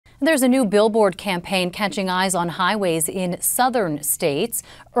There's a new billboard campaign catching eyes on highways in southern states,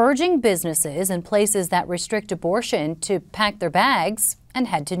 urging businesses in places that restrict abortion to pack their bags and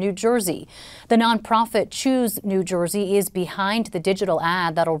head to New Jersey. The nonprofit Choose New Jersey is behind the digital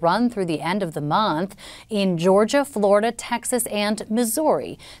ad that'll run through the end of the month in Georgia, Florida, Texas, and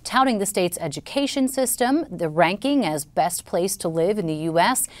Missouri, touting the state's education system, the ranking as best place to live in the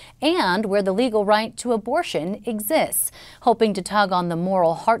U.S., and where the legal right to abortion exists, hoping to tug on the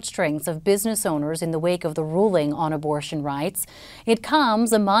moral heartstrings of business owners in the wake of the ruling on abortion rights. It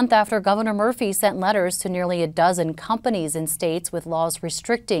comes a month after Governor Murphy sent letters to nearly a dozen companies in states with laws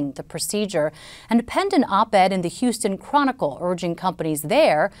restricting the procedure and penned an op-ed in the Houston Chronicle urging companies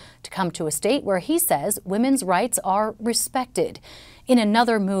there to come to a state where he says women's rights are respected. In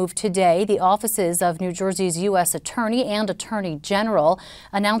another move today, the offices of New Jersey's U.S. Attorney and Attorney General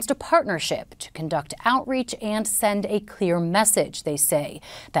announced a partnership to conduct outreach and send a clear message, they say,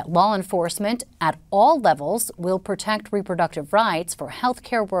 that law enforcement at all levels will protect reproductive rights for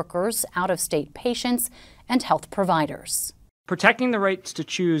healthcare workers, out-of-state patients, and health providers. Protecting the rights to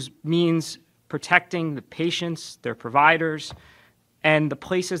choose means protecting the patients, their providers, and the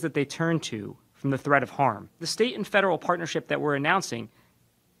places that they turn to from the threat of harm. The state and federal partnership that we're announcing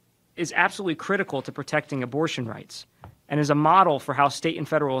is absolutely critical to protecting abortion rights and is a model for how state and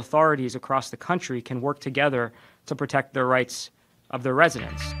federal authorities across the country can work together to protect the rights of their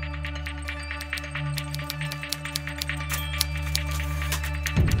residents.